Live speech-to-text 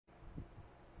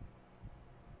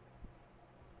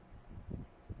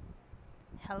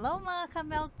Hello mga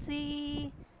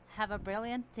kamelty! Have a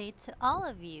brilliant day to all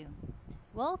of you.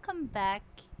 Welcome back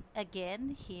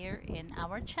again here in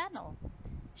our channel.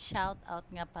 Shout out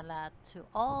nga pala to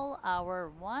all our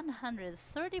 134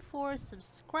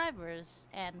 subscribers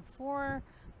and 4.7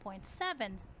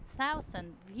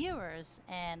 thousand viewers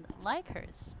and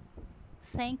likers.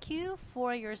 Thank you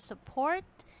for your support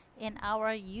in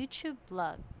our YouTube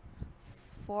blog.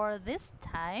 For this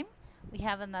time, we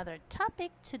have another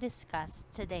topic to discuss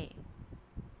today.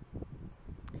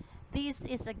 This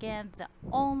is again the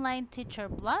online teacher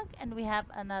blog, and we have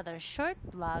another short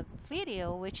blog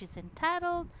video which is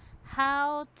entitled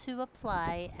How to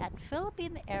Apply at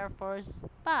Philippine Air Force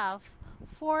PAF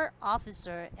for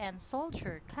Officer and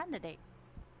Soldier Candidate.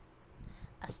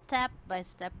 A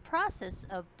step-by-step process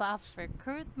of PAF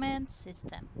recruitment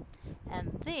system.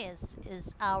 And this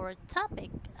is our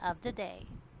topic of the day.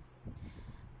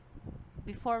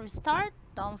 Before we start,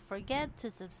 don't forget to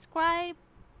subscribe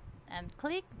and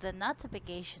click the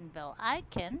notification bell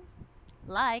icon,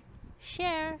 like,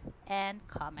 share, and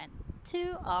comment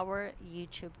to our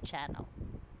YouTube channel.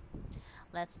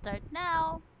 Let's start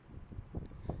now.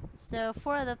 So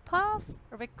for the PAF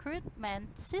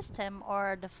recruitment system,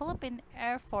 or the Philippine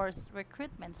Air Force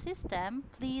recruitment system,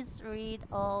 please read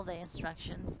all the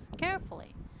instructions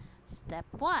carefully. Step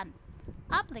 1.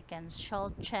 Applicants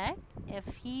shall check if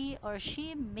he or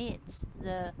she meets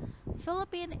the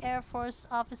Philippine Air Force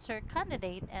officer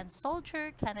candidate and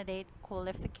soldier candidate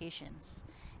qualifications.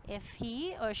 If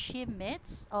he or she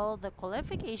meets all the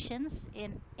qualifications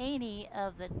in any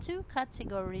of the two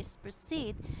categories,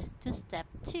 proceed to step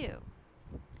 2.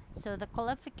 So the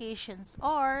qualifications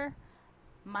are: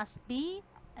 must be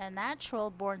a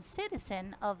natural born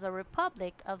citizen of the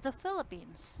Republic of the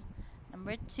Philippines.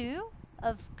 Number 2,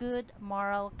 of good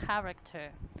moral character.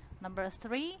 Number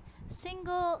 3,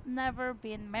 single, never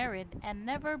been married, and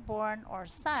never born or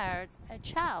sired a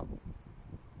child.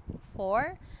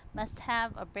 4, must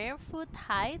have a barefoot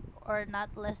height or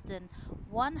not less than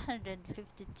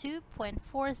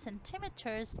 152.4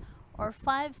 centimeters or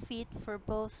 5 feet for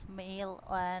both male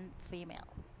and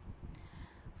female.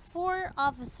 For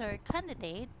officer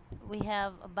candidate, we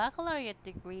have a baccalaureate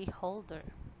degree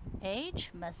holder.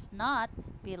 Age must not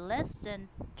be less than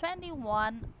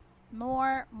 21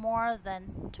 nor more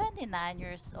than 29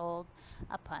 years old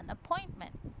upon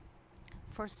appointment.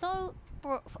 For soldier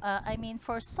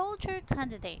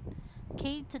candidate,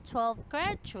 K-12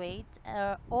 graduate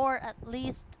or at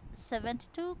least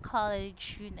 72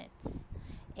 college units.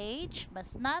 Age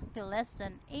must not be less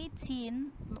than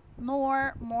 18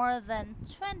 nor more than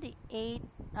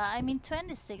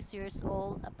 26 years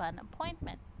old upon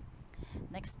appointment.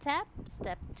 Next step,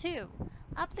 step 2.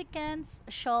 Applicants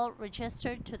shall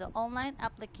register to the online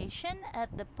application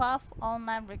at the PAF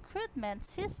online recruitment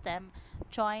system.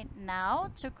 Join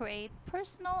now to create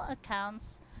personal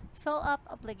accounts, fill up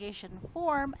application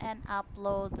form, and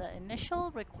upload the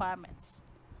initial requirements.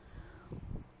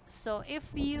 So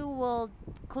if you will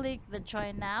click the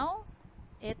join now,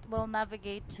 it will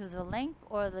navigate to the link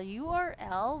or the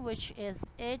URL, which is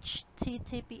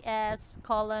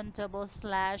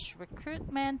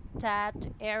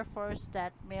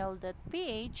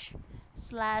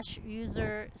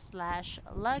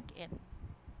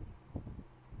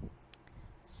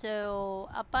So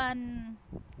upon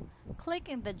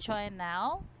clicking the join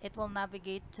now, it will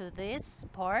navigate to this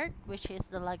part, which is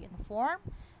the login form.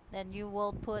 Then you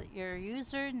will put your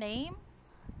username.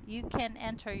 You can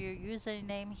enter your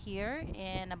username here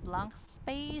in a blank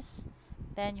space,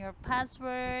 then your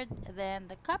password, then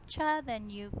the CAPTCHA, then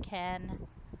you can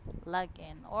log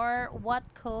in, or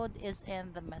what code is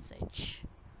in the message.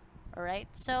 Alright,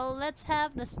 so let's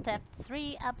have the step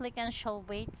 3. Applicants shall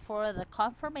wait for the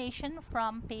confirmation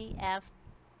from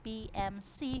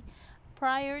PFPMC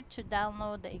prior to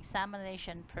download the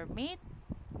examination permit.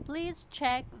 Please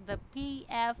check the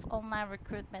PF online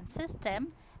recruitment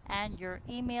system and your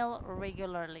email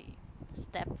regularly.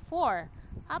 Step 4.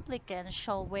 Applicants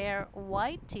shall wear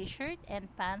white t-shirt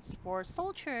and pants for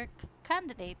soldier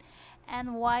candidate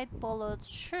and white polo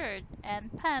shirt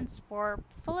and pants for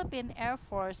Philippine Air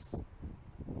Force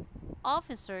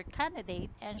officer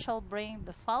candidate, and shall bring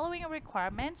the following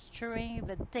requirements during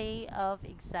the day of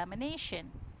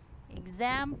examination: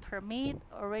 exam permit,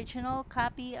 original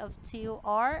copy of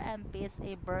TOR, and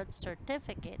PSA birth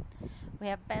certificate. We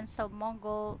have pencil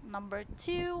Mongol number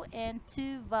 2 and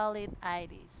 2 valid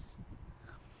IDs.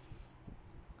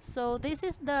 So this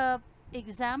is the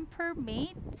exam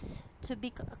permit to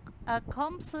be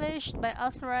accomplished by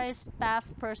authorized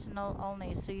staff personnel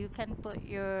only. So you can put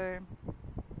your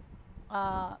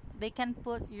they can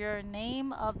put your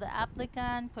name of the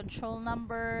applicant, control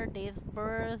number, date of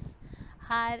birth,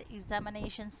 height,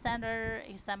 examination center,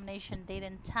 examination date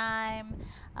and time,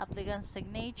 applicant's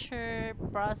signature,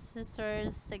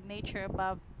 processor's signature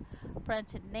above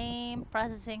printed name,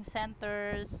 processing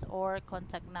centers, or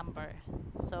contact number.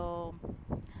 So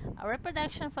a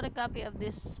reproduction photocopy of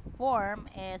this form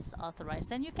is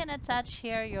authorized. And you can attach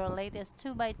here your latest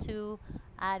 2x2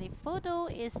 ID photo.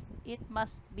 It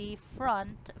must be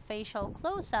front facial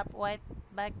close-up white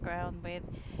background with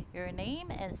your name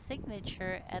and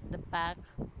signature at the back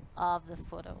of the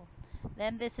photo.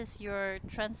 Then this is your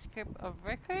transcript of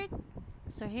record.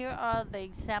 So here are the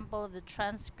example of the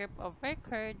transcript of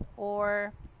record,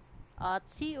 or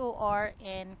TOR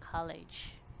in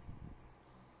college.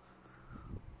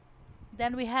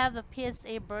 Then we have the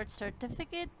PSA birth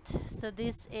certificate. So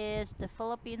this is the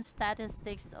Philippine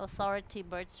Statistics Authority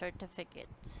birth certificate,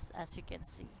 as you can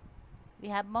see. We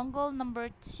have Mongol number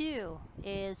 2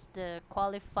 is the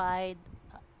qualified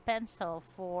pencil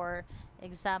for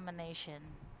examination,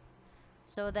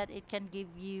 so that it can give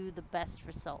you the best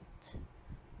result.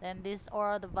 Then these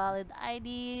are the valid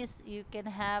IDs. You can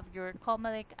have your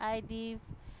Comelec ID,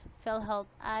 PhilHealth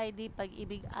ID,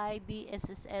 Pag-ibig ID,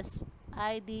 SSS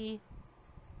ID,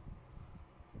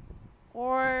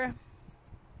 or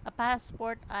a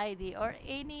passport ID, or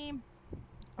any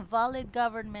valid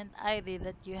government ID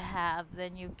that you have,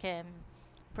 then you can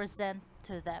present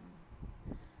to them.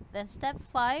 Then step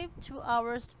 5, 2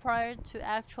 hours prior to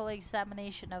actual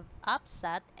examination of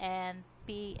APSAT and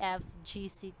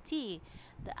PFGCT,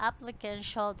 the applicant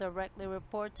shall directly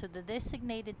report to the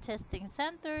designated testing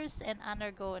centers and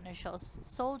undergo initial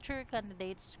soldier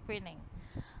candidate screening,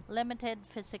 limited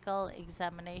physical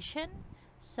examination.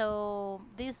 So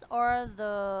these are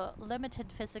the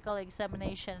limited physical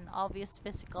examination, obvious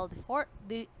physical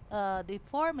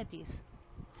deformities.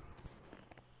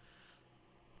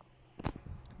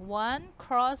 1.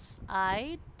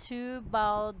 Cross-eyed. 2.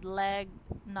 Bowed leg,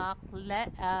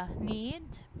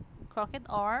 kneed, crooked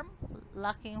arm,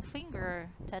 locking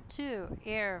finger, tattoo,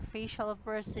 ear, facial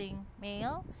piercing,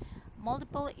 male,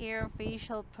 multiple ear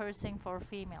facial piercing for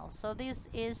female. So this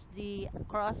is the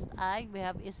crossed-eye. We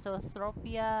have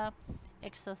esotropia,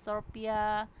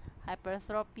 exotropia,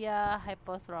 hypertropia,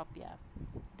 hypotropia.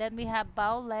 Then we have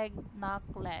bow leg, knock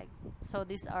leg. So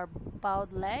these are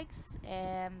bowed legs,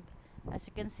 and as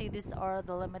you can see, these are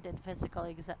the limited physical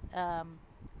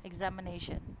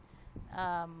examination,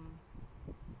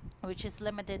 which is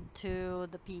limited to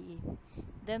the PE.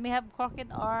 Then we have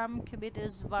crooked arm,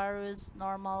 cubitus, varus,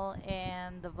 normal,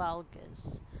 and the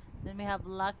valgus. Then we have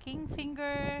locking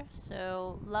finger.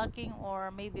 So locking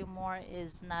or maybe more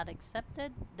is not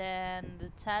accepted. Then the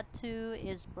tattoo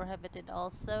is prohibited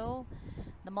also.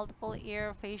 The multiple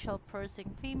ear facial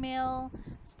piercing female.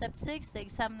 Step 6, the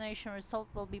examination result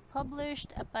will be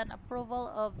published. Upon approval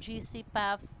of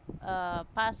GCPAF,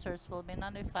 passers will be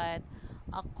notified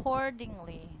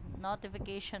accordingly.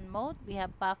 Notification mode, we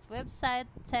have PAF website,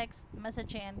 text,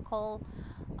 messaging, and call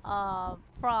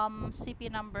from CP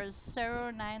numbers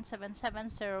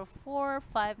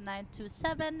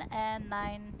 0977045927 and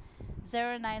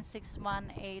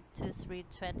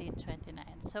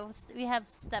 0961823229. So we have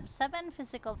step 7,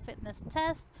 physical fitness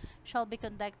test shall be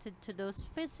conducted to those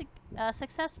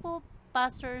successful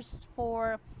passers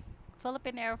for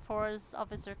Philippine Air Force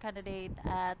officer candidate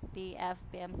at the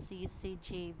FPMC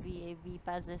CJVAB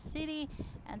Pasay City,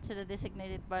 and to the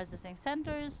designated processing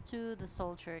centers to the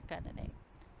soldier candidate.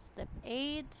 Step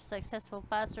 8, successful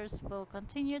passers will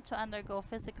continue to undergo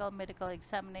physical medical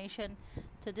examination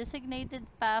to designated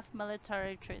PAF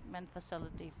military treatment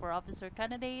facility for officer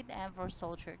candidate and for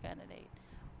soldier candidate.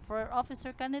 For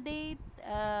officer candidate,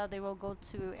 they will go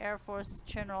to Air Force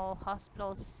General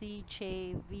Hospital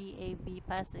CJVAB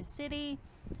Pasay City.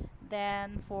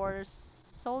 Then for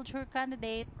soldier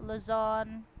candidate,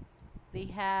 Luzon, we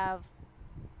have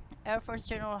Air Force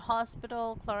General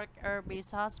Hospital, Clark Air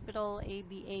Base Hospital,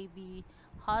 ABAB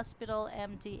Hospital,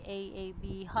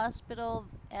 MDAAB Hospital,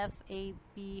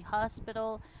 FAB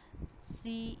Hospital,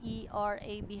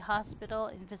 CERAB Hospital.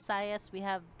 In Visayas, we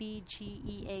have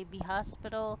BGEAB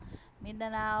Hospital,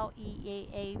 Mindanao,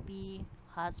 EAAB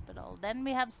Hospital. Then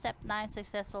we have step 9,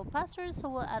 successful passers who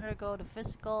will undergo the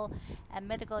physical and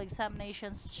medical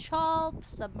examinations shall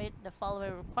submit the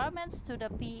following requirements to the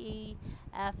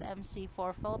PEFMC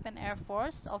for Philippine Air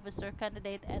Force officer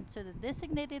candidate and to the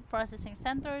designated processing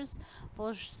centers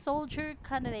for soldier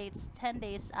candidates 10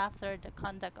 days after the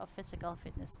conduct of physical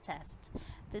fitness test.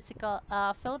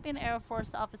 Philippine Air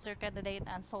Force officer candidate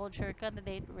and soldier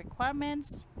candidate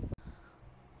requirements.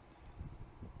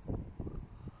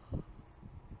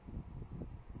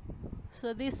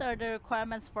 So these are the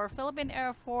requirements for Philippine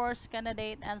Air Force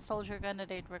candidate and soldier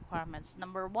candidate requirements.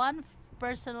 Number one,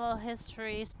 personal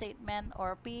history statement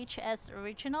or PHS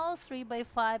original, 3 by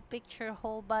 5 picture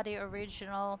whole body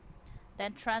original,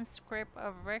 then transcript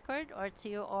of record or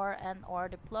TOR and or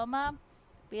diploma,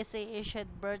 PSA issued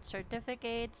birth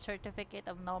certificate, certificate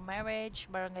of no marriage,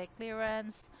 barangay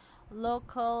clearance,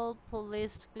 local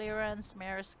police clearance,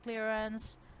 mayor's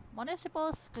clearance,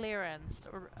 municipal clearance,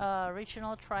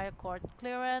 regional trial court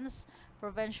clearance,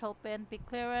 provincial PNP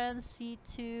clearance,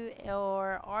 C2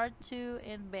 or R2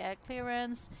 NBI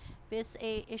clearance,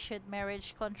 PSA issued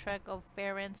marriage contract of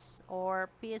parents or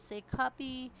PSA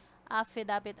copy,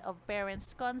 affidavit of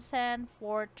parents' consent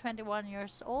for 21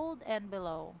 years old and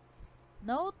below.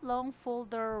 Note long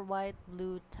folder white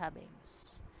blue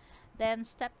tabbings. Then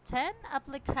step 10,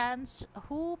 applicants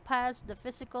who pass the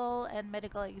physical and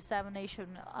medical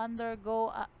examination will undergo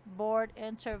a board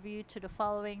interview to the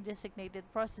following designated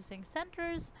processing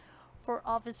centers for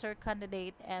officer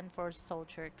candidate and for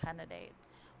soldier candidate.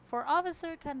 For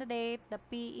officer candidate, the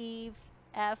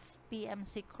PEF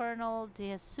PMC Colonel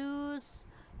De Jesus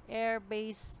Air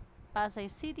Base Pasay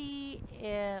City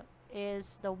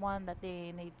is the one that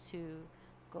they need to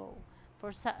go.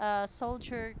 For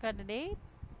soldier candidate,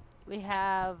 we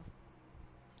have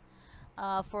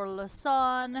for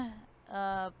Luzon,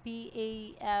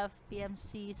 PAF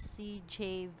PMC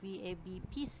CJVAB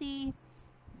PC.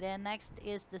 Then next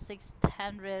is the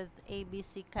 600th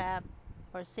ABC Cap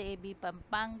or CAB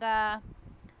Pampanga,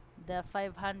 the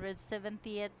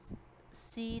 570th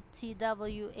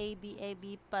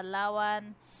CTWABAB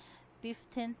Palawan,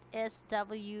 15th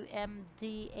SWMDAAB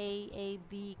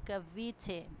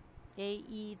Cavite,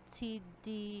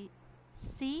 AETDC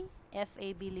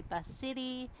FAB Lipa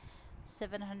City,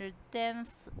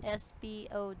 710th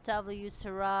SPOW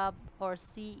Sarab or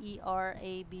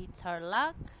CERAB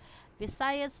Tarlac,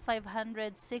 Visayas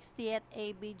 560th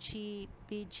ABG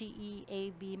BGE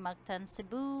AB Mactan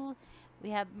Cebu. We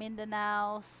have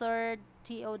Mindanao 3rd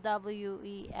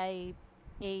TOWEAB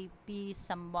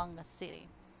Zamboanga City.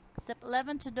 Step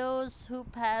 11, to those who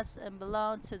pass and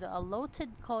belong to the allotted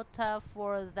quota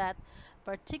for that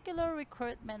particular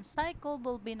recruitment cycle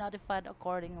will be notified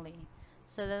accordingly.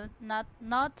 So the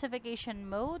notification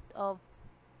mode of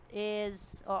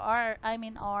is or R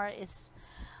is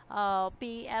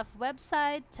PF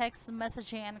website, text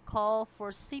messaging and call for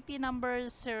CP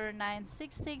numbers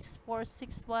 0966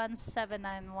 461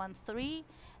 7913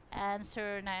 and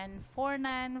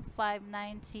 0949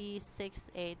 590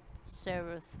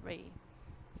 6803.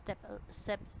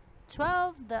 Step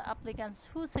 12, the applicants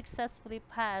who successfully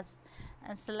passed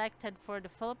and selected for the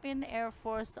Philippine Air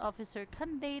Force officer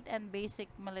candidate and basic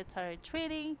military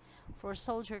training for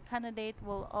soldier candidate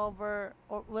will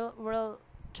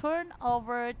turn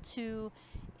over to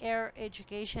Air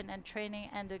Education and Training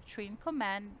and Doctrine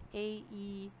Command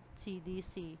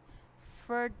AETDC,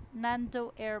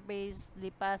 Fernando Air Base,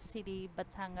 Lipa City,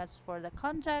 Batangas for the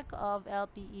conduct of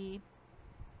LPE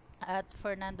at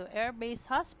Fernando Air Base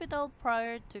Hospital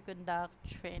prior to conduct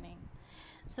training.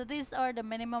 So these are the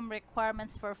minimum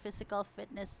requirements for physical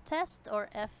fitness test or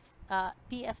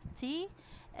PFT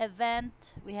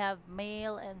event. We have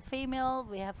male and female.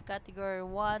 We have category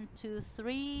 1, 2,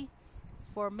 3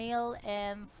 for male,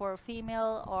 and for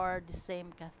female are the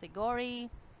same category.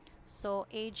 So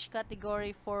age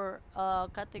category for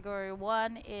category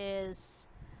 1 is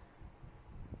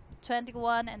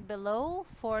 21 and below.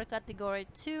 For category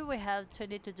 2, we have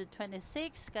 22 to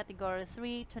 26. Category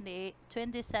 3,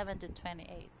 27 to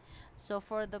 28. So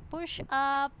for the push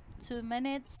up, 2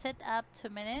 minutes, sit up 2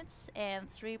 minutes, and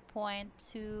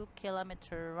 3.2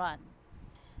 kilometer run.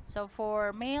 So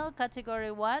for male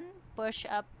category 1, push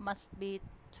up must be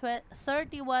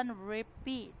 31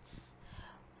 repeats.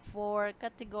 For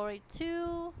category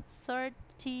 2,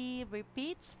 30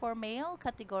 repeats for male.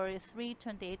 Category 3,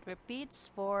 28 repeats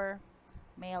for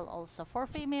male also. For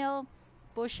female,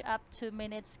 push up 2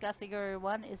 minutes. Category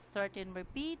 1 is 13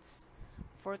 repeats.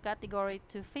 For category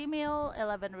 2 female,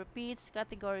 11 repeats.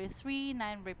 Category 3,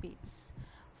 9 repeats.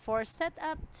 For set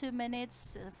up 2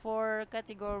 minutes. For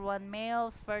category 1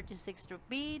 male, 36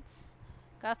 repeats.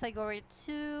 Category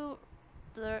 2,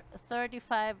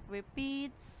 35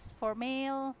 repeats for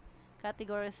male.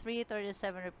 Category 3,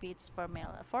 37 repeats for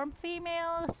male. For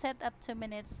female, set up 2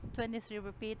 minutes, 23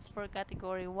 repeats for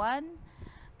category 1.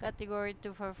 Category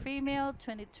 2 for female,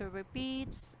 22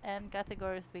 repeats. And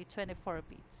category 3, 24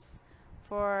 repeats.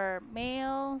 For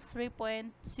male,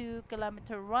 3.2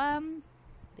 kilometer run.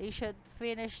 They should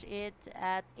finish it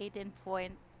at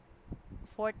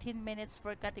 18.14 minutes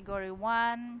for category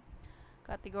 1.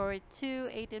 Category 2,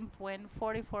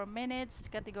 18.44 minutes.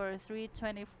 Category 3,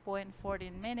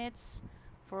 20.14 minutes.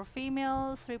 For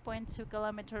female, 3.2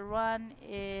 kilometer run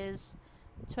is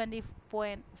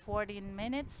 20.14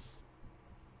 minutes.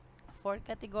 For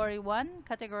category 1,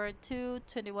 category 2,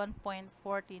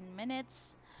 21.14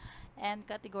 minutes. And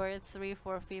category 3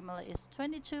 for female is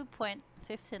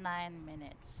 22.59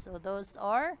 minutes. So those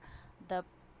are the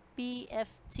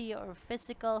PFT or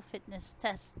physical fitness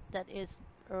test that is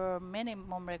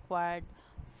minimum required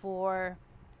for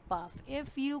PUF.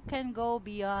 If you can go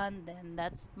beyond, then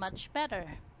that's much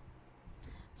better.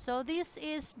 So this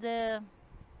is the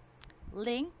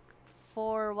link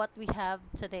for what we have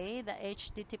today, the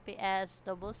https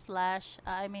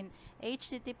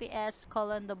https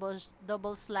colon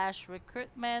double slash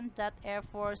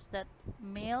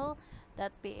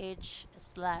recruitment.airforce.mil.ph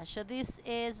slash. So this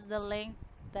is the link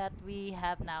that we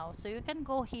have now. So you can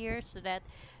go here so that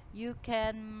you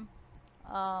can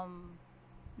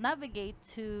navigate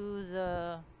to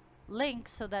the link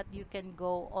so that you can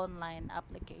go online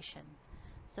application.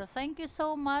 So thank you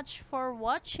so much for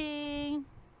watching.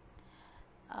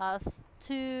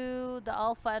 To the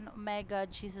Alpha and Omega,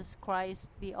 Jesus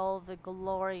Christ, be all the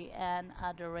glory and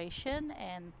adoration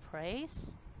and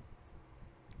praise.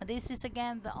 This is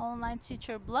again the online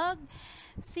teacher blog.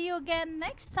 See you again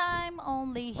next time,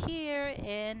 only here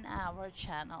in our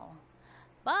channel.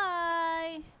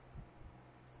 Bye.